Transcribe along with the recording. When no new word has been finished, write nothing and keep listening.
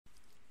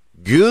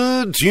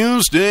Good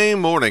Tuesday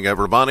morning,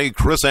 everybody.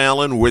 Chris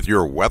Allen with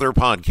your weather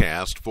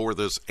podcast for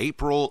this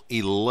April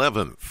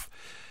 11th.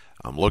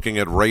 I'm looking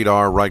at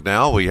radar right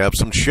now. We have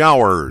some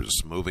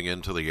showers moving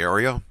into the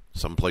area,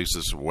 some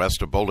places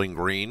west of Bowling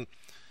Green.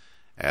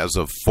 As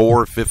of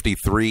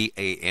 4:53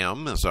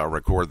 a.m., as I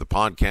record the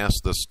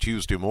podcast this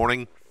Tuesday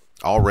morning,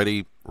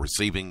 already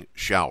receiving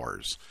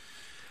showers.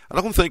 I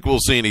don't think we'll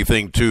see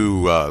anything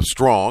too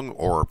strong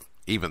or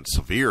even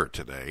severe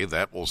today.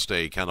 That will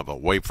stay kind of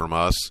away from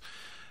us.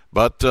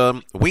 But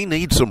we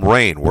need some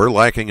rain. We're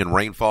lacking in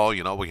rainfall.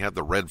 You know, we had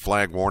the red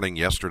flag warning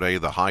yesterday,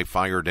 the high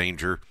fire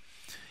danger.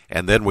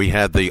 And then we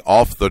had the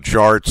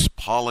off-the-charts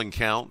pollen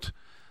count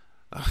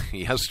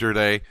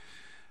yesterday.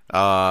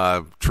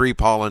 Tree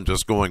pollen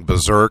just going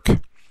berserk.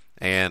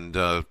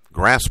 And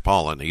grass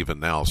pollen even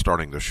now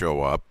starting to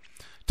show up.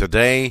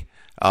 Today,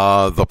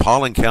 the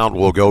pollen count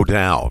will go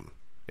down.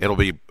 It'll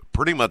be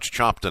pretty much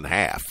chopped in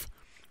half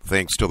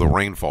thanks to the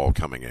rainfall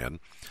coming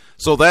in.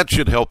 So that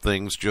should help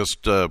things just,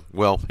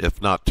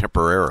 if not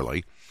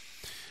temporarily.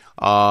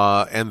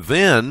 And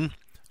then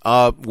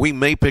we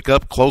may pick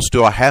up close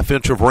to a half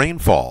inch of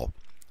rainfall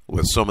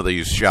with some of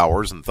these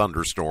showers and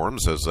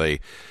thunderstorms as they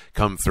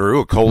come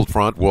through. A cold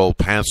front will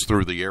pass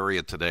through the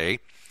area today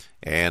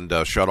and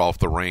shut off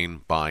the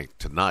rain by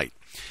tonight.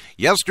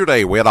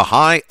 Yesterday, we had a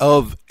high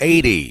of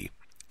 80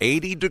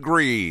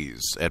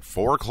 degrees at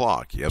 4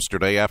 o'clock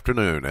yesterday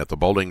afternoon at the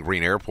Bowling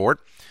Green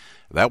Airport.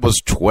 That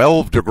was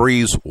 12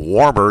 degrees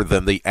warmer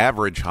than the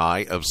average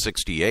high of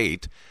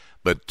 68,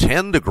 but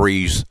 10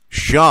 degrees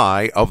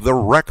shy of the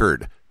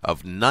record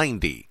of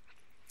 90.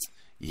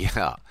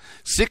 Yeah,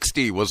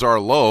 60 was our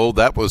low.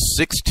 That was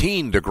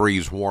 16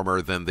 degrees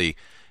warmer than the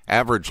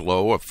average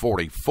low of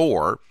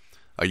 44.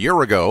 A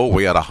year ago,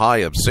 we had a high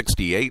of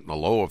 68 and a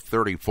low of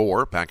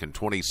 34 back in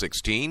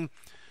 2016.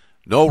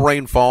 No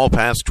rainfall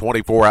past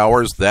 24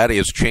 hours. That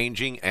is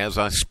changing as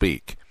I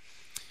speak.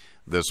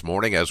 This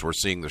morning, as we're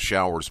seeing the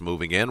showers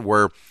moving in,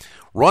 we're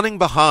running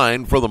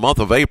behind for the month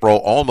of April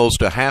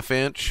almost a half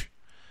inch,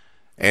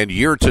 and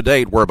year to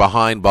date we're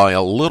behind by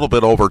a little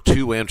bit over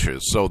 2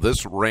 inches, so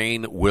this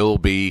rain will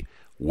be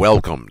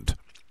welcomed.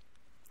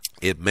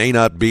 It may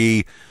not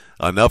be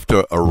enough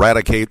to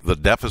eradicate the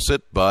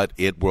deficit, but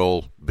it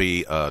will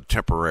be a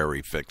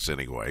temporary fix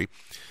anyway.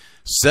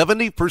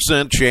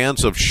 70%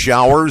 chance of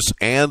showers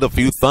and a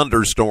few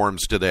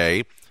thunderstorms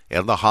today,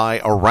 and the high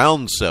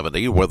around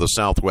 70 with a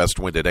southwest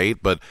wind at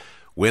 8, but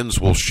winds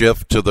will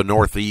shift to the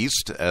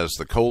northeast as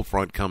the cold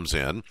front comes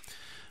in.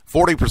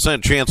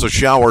 40% chance of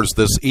showers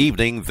this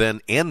evening, then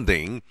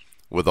ending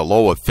with a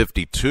low of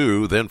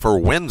 52. Then for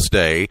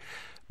Wednesday,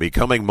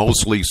 becoming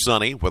mostly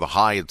sunny with a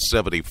high at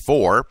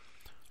 74.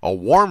 A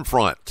warm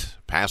front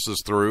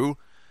passes through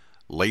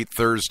late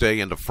Thursday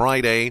into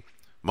Friday.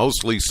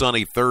 Mostly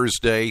sunny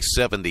Thursday,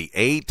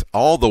 78,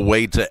 all the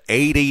way to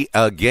 80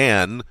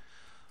 again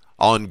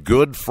on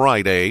Good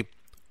Friday,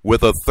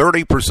 with a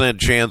 30%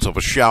 chance of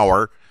a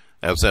shower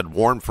as that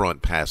warm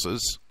front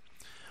passes.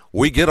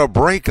 We get a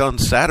break on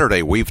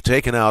Saturday. We've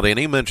taken out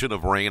any mention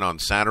of rain on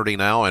Saturday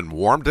now and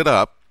warmed it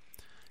up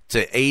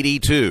to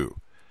 82.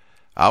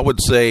 I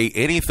would say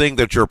anything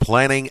that you're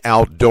planning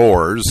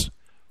outdoors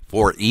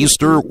for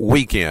Easter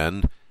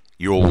weekend,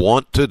 you'll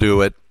want to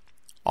do it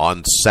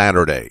on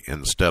Saturday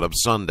instead of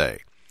Sunday,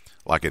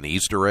 like an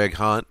Easter egg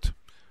hunt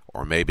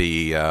or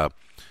maybe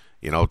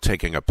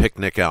taking a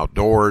picnic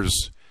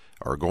outdoors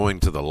or going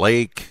to the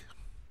lake.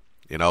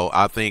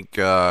 I think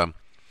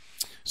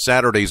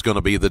Saturday's going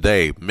to be the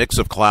day. Mix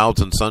of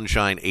clouds and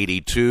sunshine,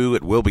 82.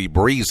 It will be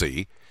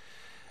breezy.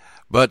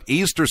 But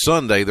Easter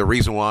Sunday, the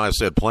reason why I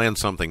said plan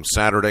something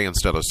Saturday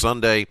instead of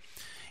Sunday,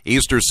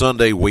 Easter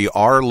Sunday we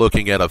are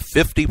looking at a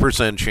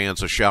 50%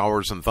 chance of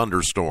showers and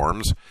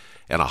thunderstorms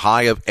and a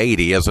high of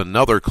 80 as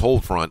another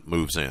cold front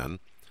moves in.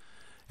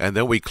 And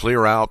then we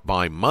clear out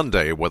by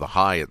Monday with a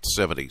high at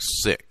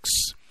 76.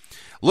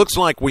 Looks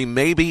like we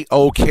may be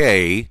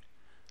okay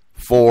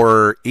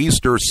for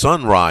Easter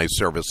sunrise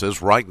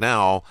services. Right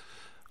now,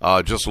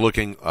 just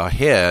looking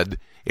ahead,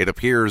 it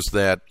appears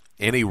that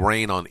any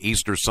rain on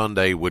Easter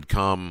Sunday would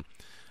come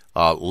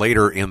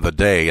later in the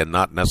day and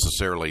not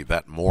necessarily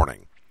that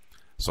morning.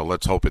 So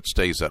let's hope it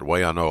stays that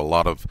way. I know a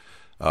lot of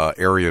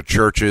area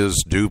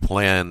churches do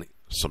plan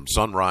some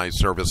sunrise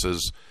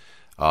services.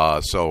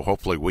 So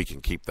hopefully we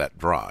can keep that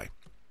dry.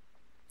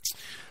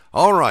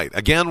 All right.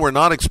 Again, we're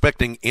not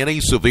expecting any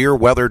severe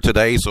weather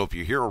today, so if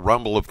you hear a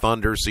rumble of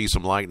thunder, see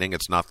some lightning,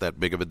 it's not that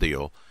big of a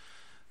deal.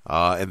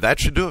 And that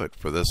should do it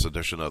for this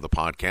edition of the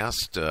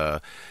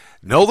podcast.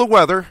 Know the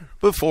weather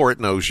before it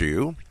knows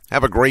you.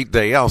 Have a great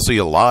day. I'll see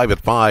you live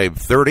at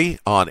 5:30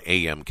 on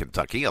AM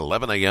Kentucky,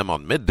 11 a.m.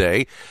 on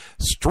midday,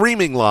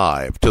 streaming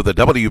live to the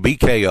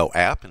WBKO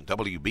app and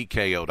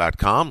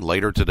WBKO.com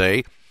later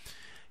today.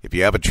 If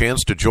you have a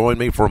chance to join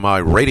me for my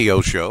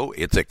radio show,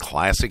 it's a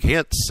Classic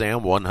Hits,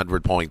 Sam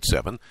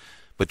 100.7,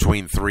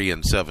 between 3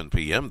 and 7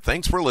 p.m.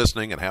 Thanks for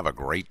listening and have a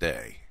great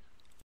day.